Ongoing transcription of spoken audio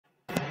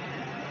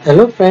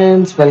Hello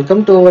friends,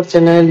 welcome to our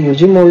channel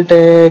UG Mold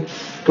Tech.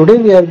 Today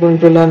we are going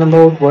to learn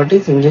about what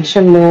is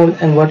injection mold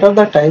and what are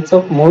the types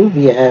of mold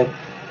we have.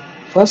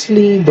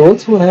 Firstly,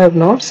 those who have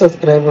not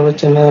subscribed our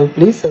channel,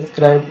 please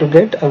subscribe to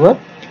get our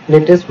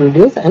latest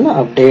videos and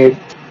updates.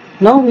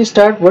 Now we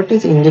start what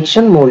is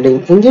injection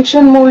molding.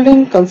 Injection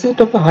molding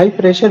consists of a high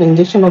pressure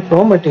injection of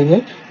raw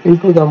material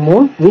into the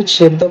mold which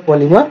shape the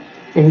polymer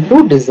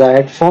into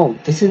desired form.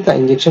 This is the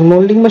injection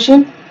molding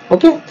machine.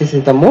 Okay, this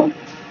is the mold.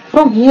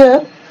 From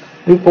here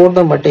we pour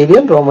the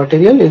material, raw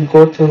material, it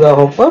goes through the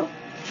hopper,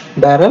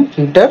 barrel,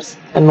 heaters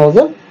and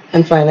nozzle,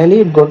 and finally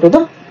it go to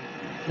the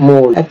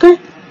mold, okay,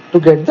 to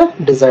get the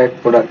desired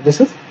product.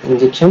 This is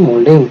injection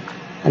molding.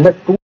 And the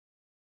two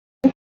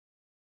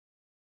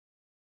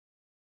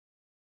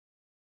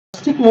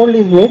plastic mold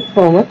is made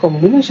from a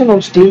combination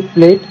of steel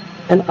plate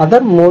and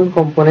other mold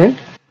component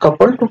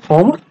coupled to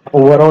form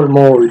overall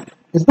mold.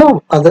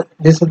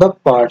 This is the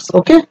parts,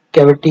 okay,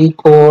 cavity,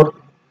 core,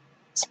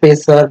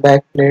 spacer,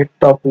 back plate,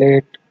 top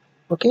plate,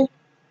 okay,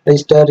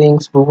 register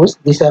rings, screws.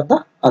 These are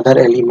the other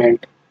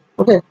element.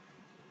 Okay.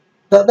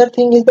 The other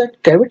thing is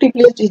that cavity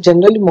plate is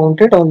generally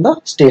mounted on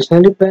the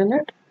stationary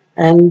planet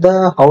and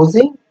the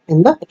housing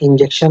in the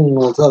injection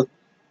nozzle.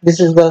 This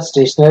is the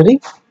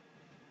stationary.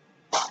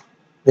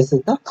 This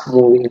is the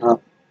moving arm.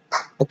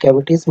 The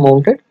cavity is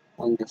mounted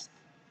on this.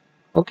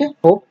 Okay.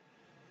 Hope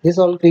this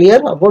all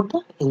clear about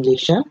the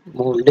injection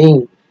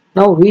molding.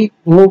 Now we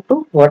move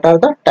to what are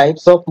the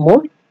types of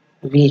mold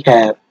we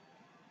have.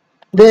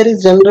 There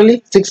is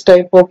generally 6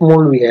 type of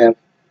mold we have.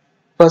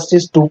 First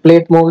is 2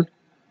 plate mold,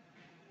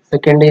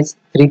 second is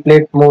 3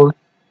 plate mold,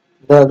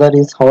 the other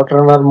is hot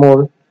runner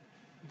mold,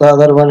 the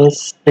other one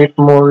is split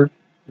mold,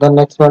 the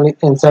next one is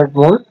insert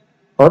mold,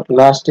 or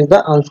last is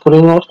the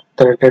unscrewing or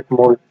threaded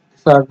mold.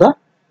 These are the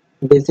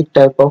basic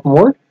type of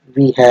mold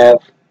we have.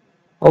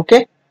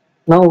 Okay,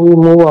 now we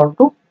move on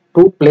to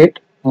 2 plate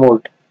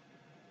mold.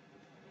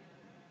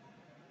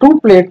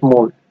 2 plate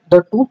mold.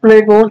 The 2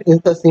 plate mold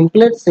is the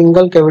simplest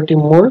single cavity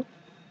mold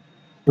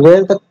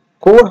where the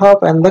core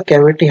half and the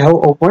cavity have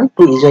opened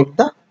to eject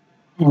the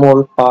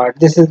mold part.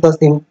 This is the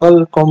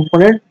simple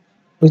component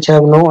which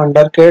have no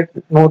undercut,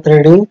 no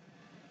threading.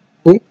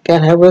 We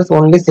can have as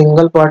only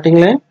single parting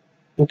line.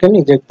 You can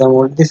eject the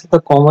mold. This is the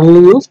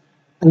commonly used,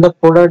 and the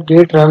product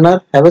gate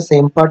runner have a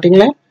same parting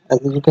line as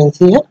you can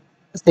see here,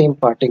 the same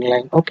parting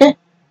line. Okay,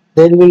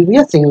 there will be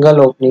a single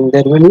opening.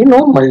 There will be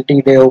no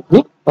multi-day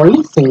opening.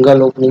 Only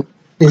single opening.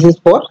 This is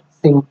for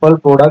simple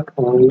product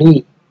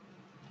only.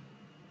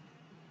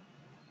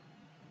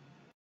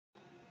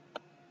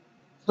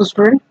 So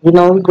student, we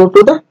now go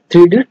to the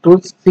 3D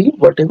to see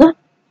what is the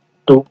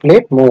 2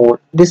 plate mold.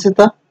 This is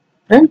the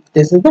friend.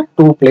 This is the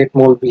 2 plate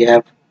mold we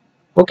have.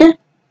 Okay.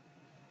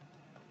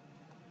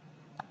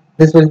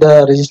 This will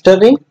the register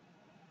ring.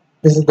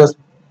 This is the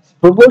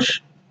screw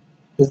bush.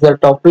 This is the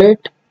top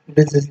plate.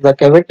 This is the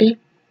cavity.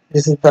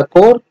 This is the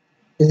core.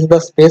 This is the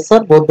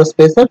spacer. Both the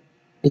spacer,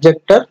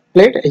 ejector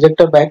plate,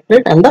 ejector back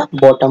plate, and the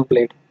bottom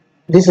plate.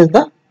 This is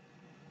the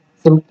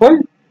simple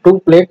 2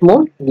 plate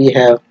mold we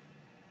have.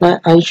 Now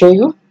I show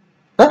you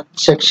the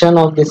section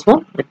of this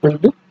one. It will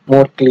be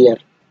more clear.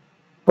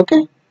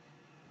 Okay.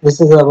 This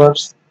is our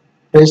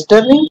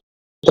register ring.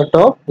 The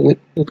top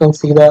you can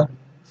see the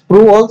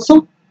screw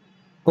also.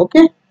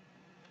 Okay.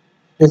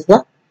 This is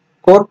the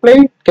core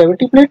plate,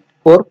 cavity plate,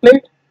 core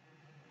plate,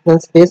 then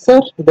spacer,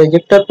 the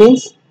ejector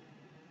pins,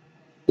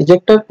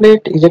 ejector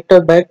plate,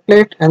 ejector back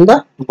plate, and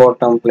the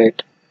bottom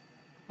plate.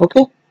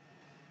 Okay.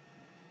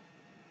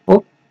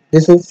 Oh,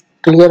 this is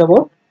clear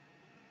about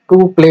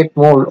 2 plate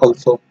mold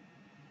also.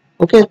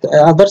 Okay. The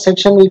other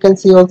section we can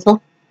see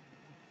also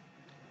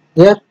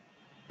here.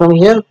 From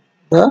here,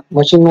 the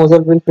machine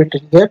nozzle will fit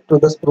here to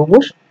the screw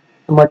bush.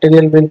 The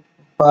material will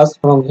pass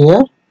from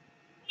here,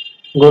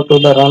 go to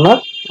the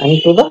runner,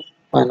 and to the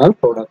final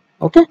product.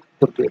 Okay.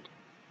 To plate.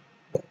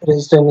 The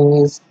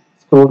resistance is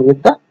screwed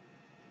with the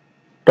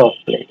top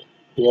plate.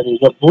 Here is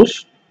the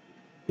bush.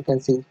 You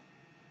can see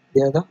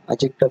there the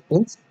ejector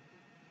pins.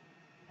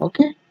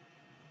 Okay,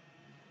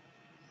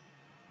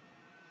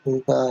 this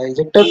is the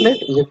ejector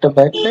plate, ejector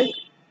back plate.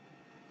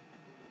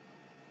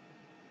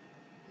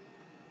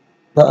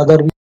 The other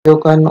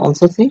video can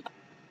also see.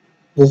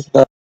 This is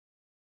the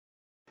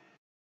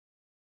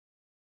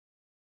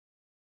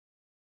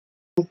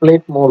 2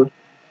 plate mold.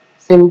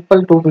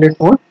 Simple 2 plate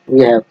mold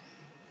we have.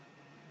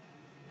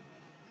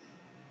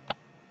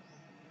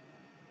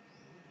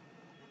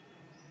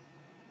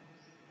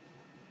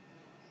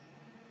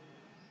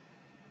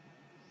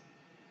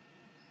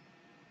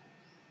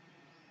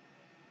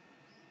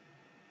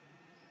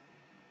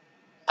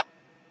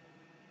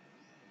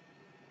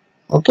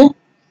 Okay,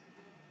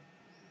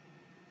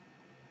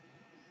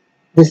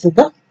 this is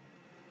the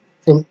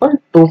simple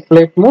 2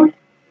 plate mold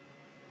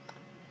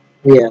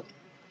we have.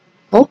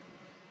 Oh,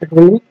 it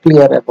will be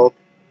clear about.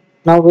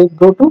 Now we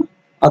go to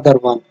other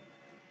one.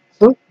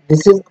 So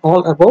this is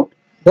all about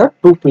the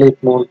 2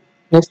 plate mold.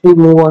 Next we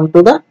move on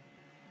to the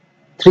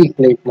 3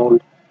 plate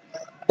mold.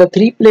 The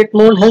 3 plate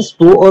mold has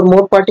 2 or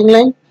more parting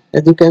line.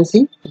 As you can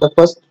see, the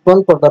first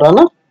one for the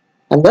runner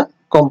and the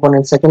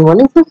component, second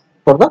one is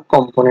for the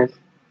component.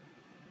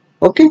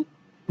 Okay,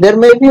 there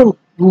may be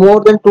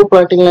more than two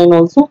parting line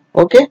also.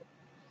 Okay,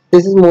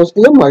 this is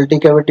mostly a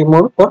multi-cavity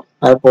mode for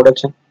high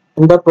production.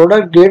 In the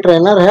product gate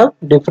runner have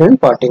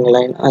different parting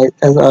line,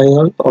 as I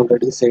have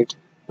already said.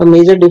 The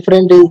major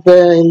difference is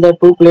in the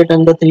two plate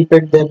and the three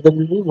plate. There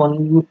will be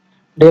one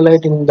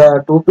daylight in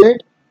the two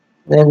plate,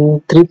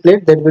 then three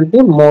plate. There will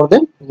be more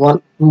than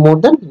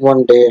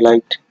one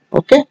daylight.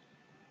 Okay,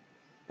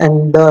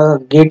 and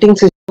the gating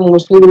system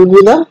mostly will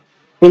be the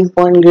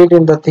pinpoint gate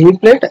in the three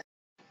plate.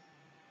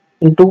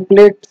 In two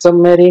plate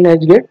submarine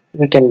edge gate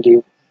we can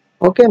give.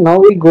 Okay, now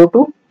we go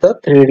to the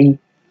 3D.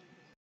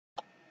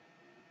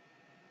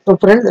 So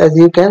friends, as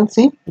you can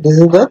see, this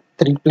is the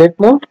three plate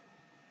mold.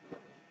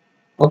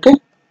 Okay,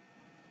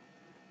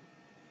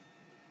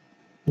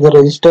 the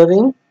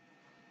registering,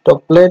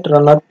 top plate,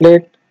 runner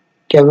plate,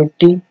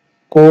 cavity,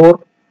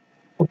 core,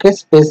 okay,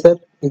 spacer,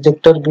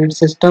 ejector grid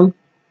system,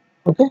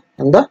 okay,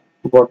 and the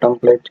bottom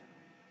plate.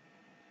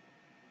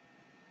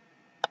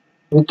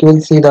 We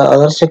will see the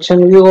other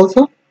section view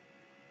also.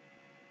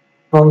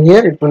 From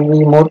here it will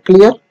be more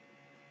clear.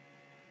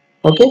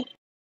 Okay,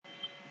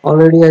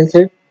 already I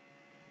said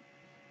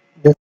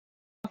this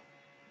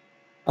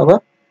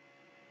our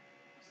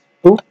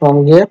two.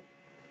 From here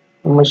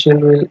the machine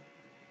will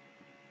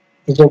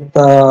eject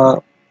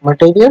the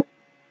material.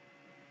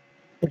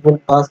 It will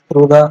pass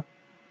through the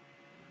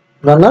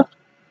runner,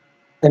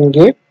 then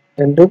gate,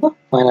 into the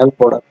final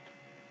product.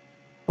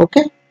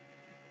 Okay,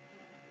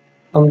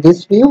 from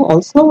this view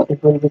also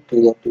it will be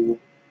clear to you.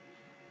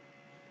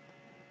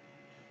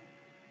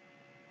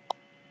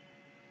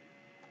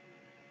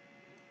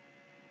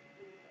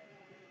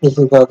 This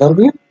is the other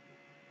view.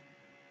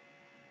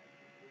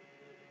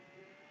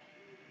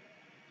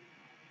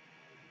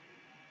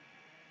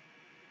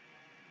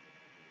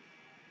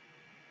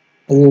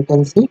 As you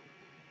can see,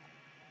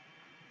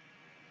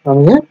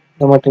 from here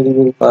the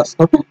material will pass.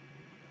 Okay,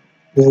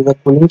 this is the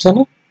cooling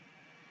channel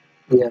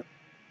here.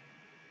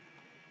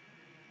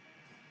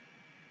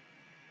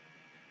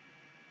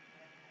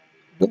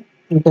 Okay,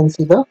 you can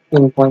see the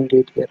pinpoint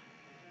gate here.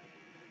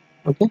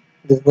 Okay,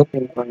 this is the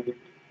pinpoint gate.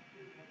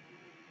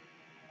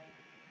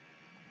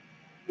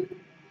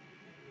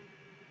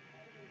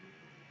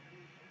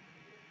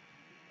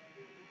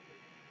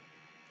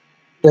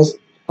 Rest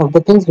of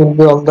the things will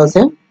be all the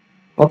same.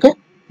 Okay,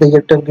 the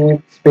ejector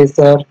grid,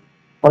 spacer,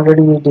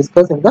 already we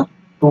discussed in the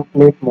two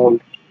plate mold.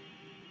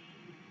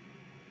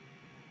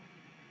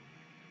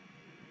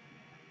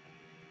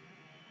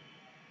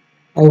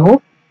 I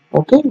hope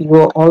okay you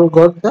all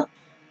got the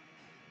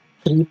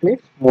three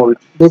plate mold.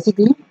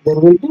 Basically there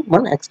will be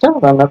one extra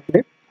runner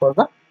plate for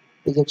the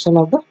ejection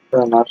of the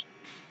runner.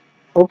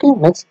 Okay,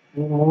 next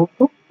we move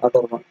to other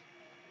one.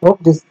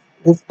 Hope this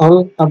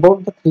all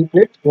about the three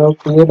plate. We have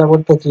cleared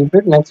about the three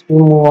plate. Next we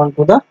move on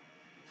to the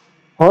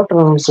hot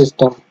runner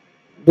system.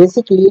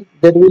 Basically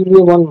there will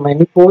be one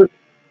manifold,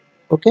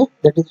 okay,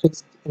 that is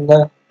fixed in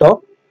the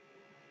top.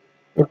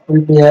 It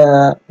will be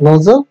a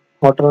nozzle,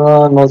 hot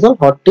runner nozzle,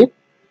 hot tip.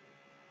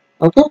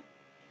 Okay,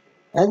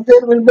 and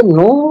there will be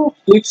no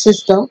heat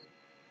system.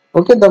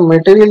 Okay, the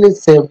material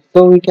is saved,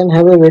 so we can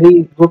have a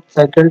very good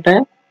cycle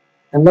time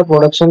and the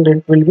production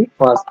rate will be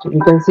fast.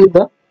 You can see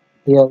the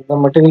here the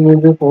material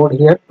will be poured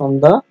here from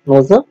the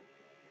nozzle.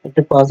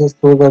 It passes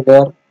through the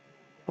there.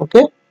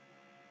 Okay,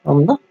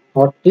 from the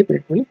hot tip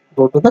it will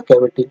go to the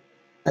cavity,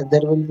 and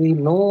there will be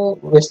no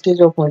wastage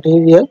of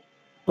material.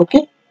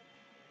 Okay,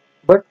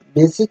 but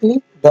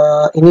basically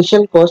the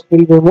initial cost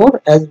will be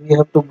more as we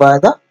have to buy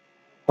the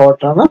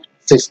hot runner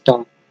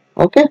system.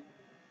 Okay,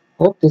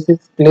 hope this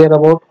is clear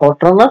about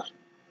hot runner.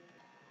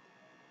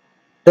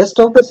 Rest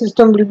of the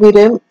system will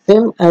be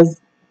same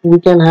as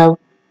we can have.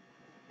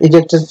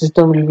 Ejector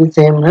system will be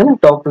same,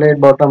 and top plate,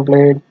 bottom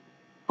plate,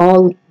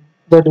 all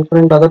the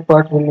different other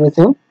parts will be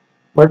same.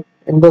 But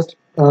in the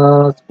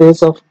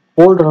space of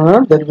cold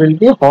runner, there will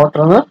be hot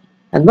runner,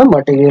 and the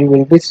material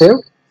will be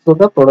saved, so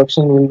the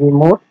production will be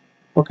more.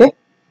 Okay.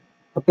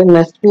 Okay.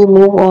 Next we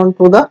move on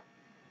to the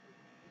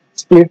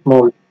split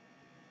mold.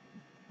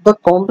 The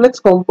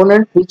complex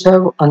component which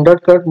have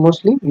undercut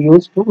mostly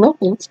used to make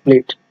in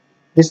split.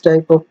 This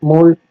type of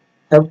mold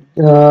have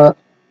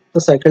the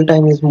cycle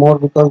time is more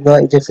because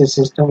the ejection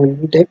system will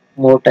be take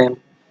more time.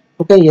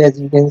 Okay, as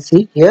you can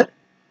see here,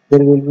 there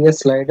will be a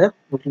slider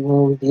which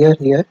will move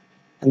here,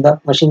 and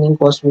the machining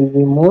cost will be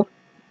more.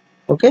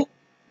 Okay,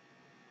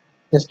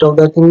 rest of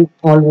the thing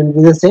all will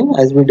be the same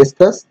as we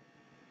discussed.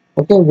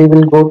 Okay, we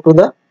will go to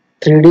the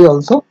 3D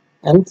also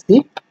and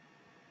see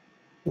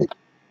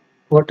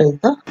what are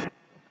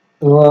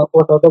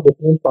the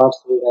different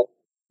parts we have.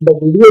 The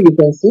video you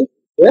can see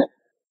here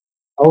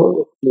how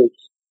it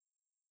looks.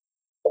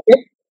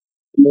 Okay,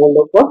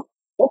 mold of a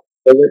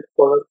budget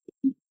product.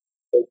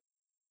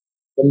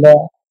 When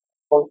the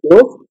phone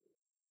close,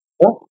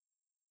 the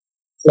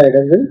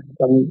slider will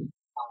come down.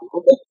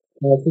 Okay,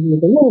 now if you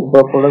can know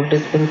the product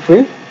is been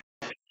filled.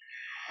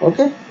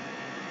 Okay,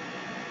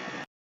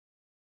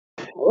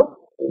 our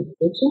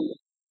inspection.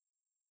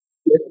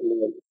 Let's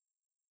move on.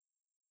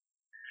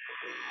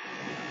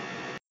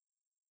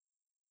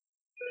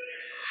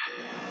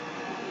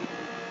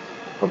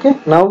 Okay,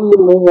 now we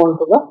will move on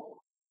to the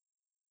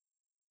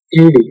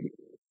 3D.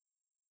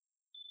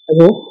 I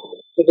hope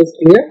it is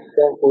clear.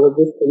 Then follow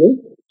this to me.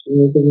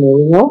 It is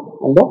moving out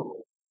and the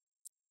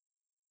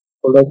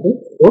product will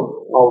go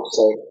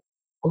outside.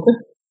 Okay,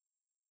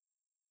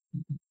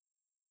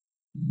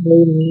 now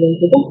we move on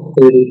to the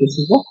 3D. This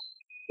is the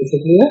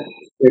basically a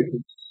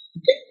rating.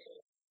 Okay,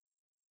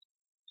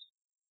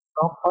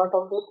 top part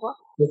of this one.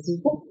 This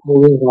is the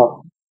moving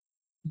part.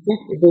 Okay,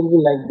 it will be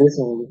like this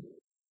only.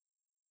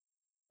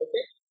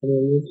 Okay, and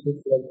then it will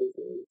like this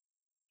only.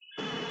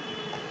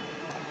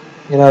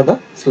 Here are the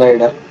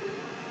slider.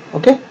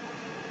 Okay,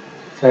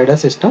 slider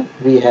system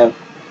we have.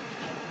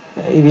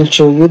 I will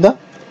show you the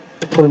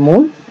full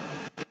mold.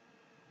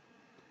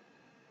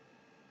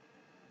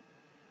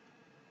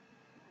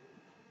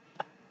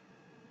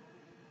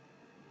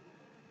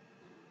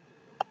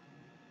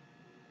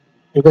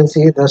 You can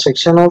see the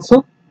section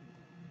also.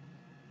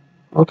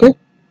 Okay,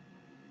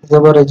 this is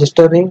our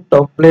registering,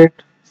 top plate,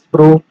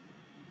 sprue.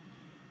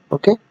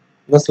 Okay,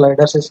 the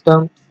slider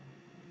system,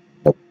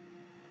 the,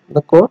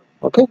 the core.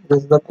 Okay,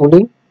 this is the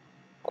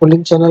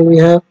cooling channel we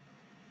have.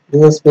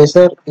 This is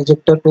spacer,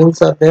 ejector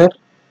pins are there.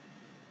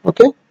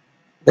 Okay,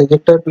 the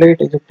ejector plate,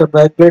 ejector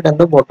back plate, and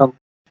the bottom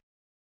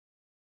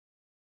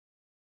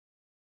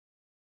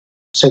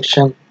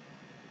section.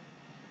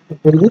 It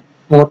will be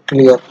more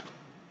clear.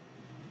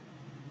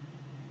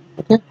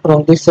 Okay,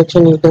 from this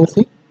section you can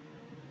see.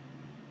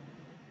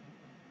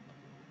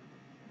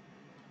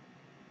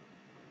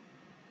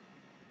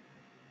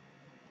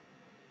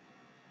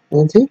 You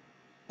can see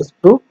the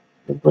sprue.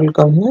 It will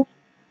come here.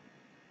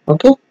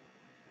 Okay,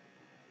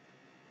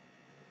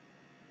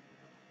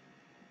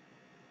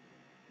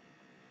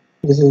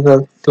 this is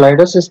the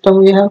slider system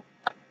we have.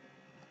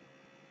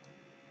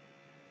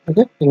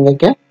 Okay, finger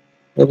cap.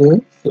 There is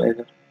a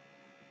slider.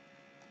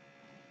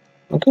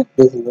 Okay,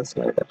 this is the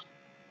slider.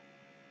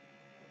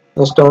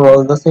 Rest of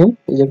all the same.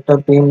 Ejector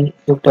pin,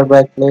 ejector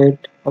back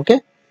plate. Okay,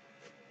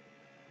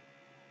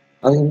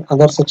 and in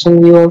other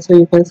section view also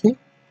you can see.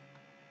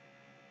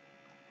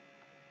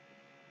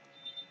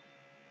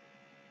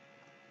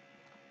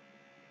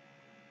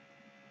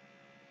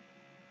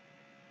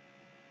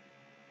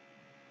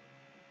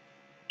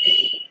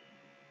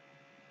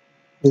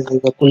 This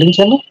is the cooling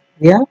channel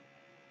we have.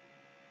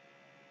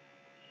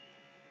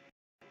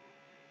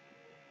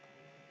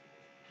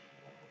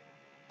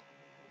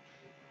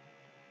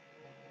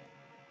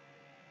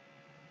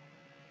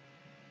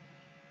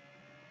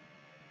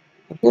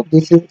 Okay,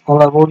 this is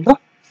all about the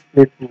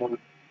split mold.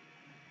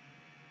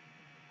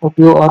 Hope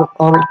you are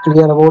all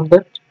clear about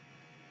that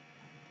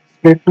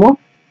split mold.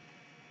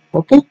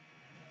 Okay,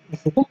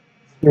 this is the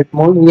split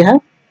mold we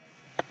have.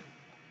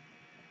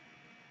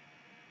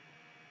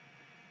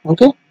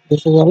 Okay,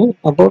 this is all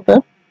about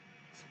a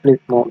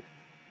split mold.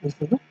 This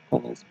is the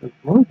final split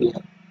mold we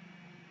have.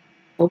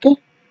 Okay,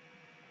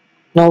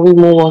 now we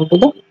move on to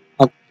the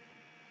other.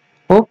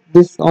 Hope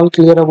this all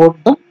clear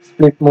about the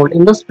split mold.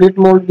 In the split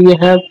mold we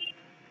have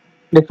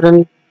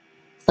different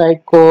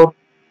side core.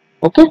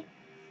 Okay,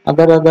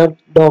 other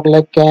dog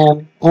leg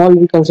cam, all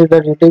we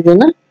consider it is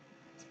in a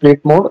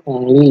split mode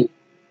only.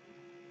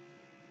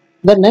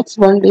 The next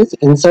one is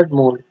insert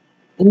mold.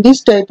 In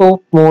this type of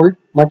mold,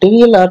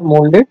 material are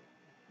molded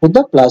with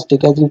the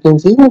plastic, as you can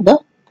see the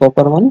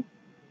copper one,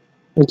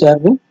 which are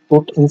being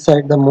put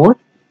inside the mold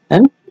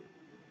and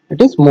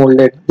it is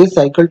molded. This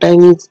cycle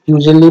time is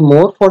usually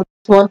more for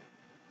this one.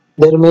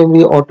 There may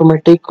be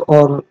automatic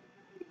or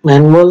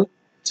manual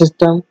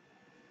system.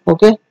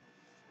 Okay,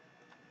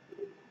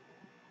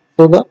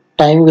 so the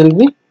time will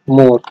be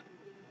more.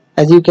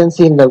 As you can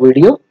see in the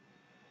video,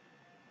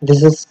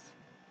 this is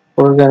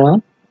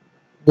program.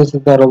 This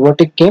is the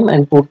robotic came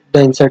and put the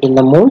insert in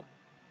the mold.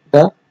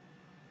 The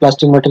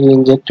plastic material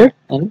injected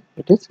and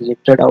it is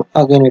ejected out.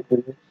 Again,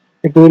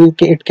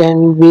 it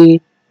can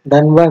be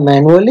done by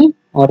manually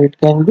or it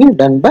can be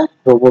done by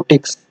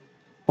robotics.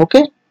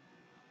 Okay,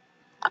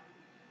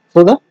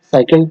 so the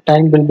cycle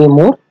time will be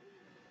more.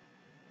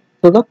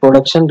 So the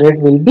production rate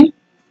will be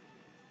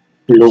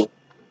low.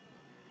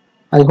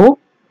 I hope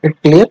it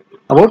clear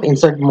about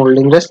insert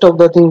molding. Rest of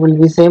the thing will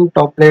be same: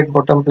 top plate,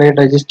 bottom plate,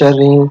 register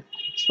ring,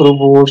 screw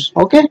boards.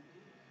 Okay,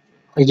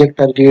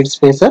 ejector gate,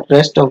 spacer.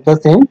 Rest of the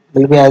same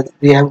will be as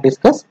we have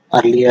discussed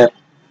earlier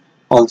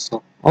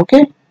also.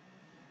 Okay,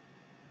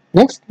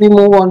 next we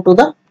move on to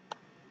the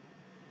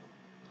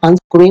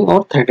unscrewing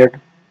or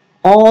threaded.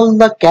 All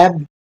the cap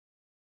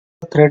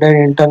threaded,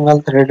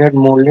 internal threaded,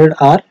 molded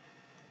are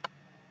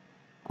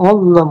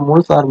all the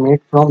molds are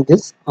made from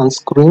this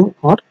unscrewing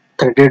or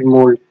threaded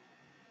mold.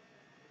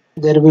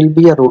 There will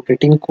be a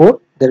rotating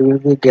core. There will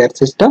be a gear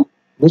system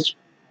which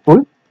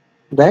pull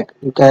back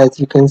as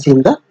you can see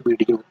in the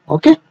video.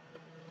 Okay,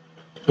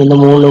 when the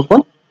mold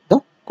open,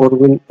 the core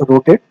will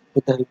rotate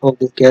with the help of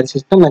this gear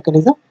system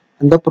mechanism,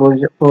 and the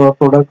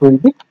product will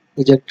be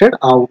ejected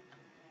out.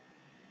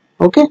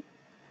 Okay,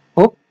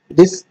 hope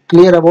this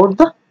clear about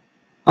the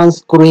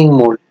unscrewing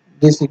mold.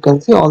 This you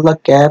can see all the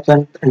caps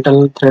and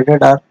internal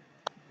threaded are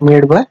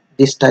made by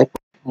this type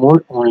of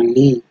mold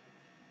only.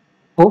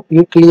 Hope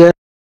you clear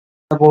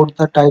about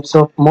the types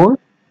of mold,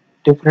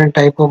 different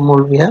type of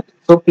mold we have.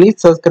 So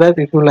please subscribe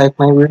if you like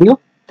my video.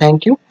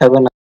 Thank you. Have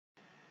a nice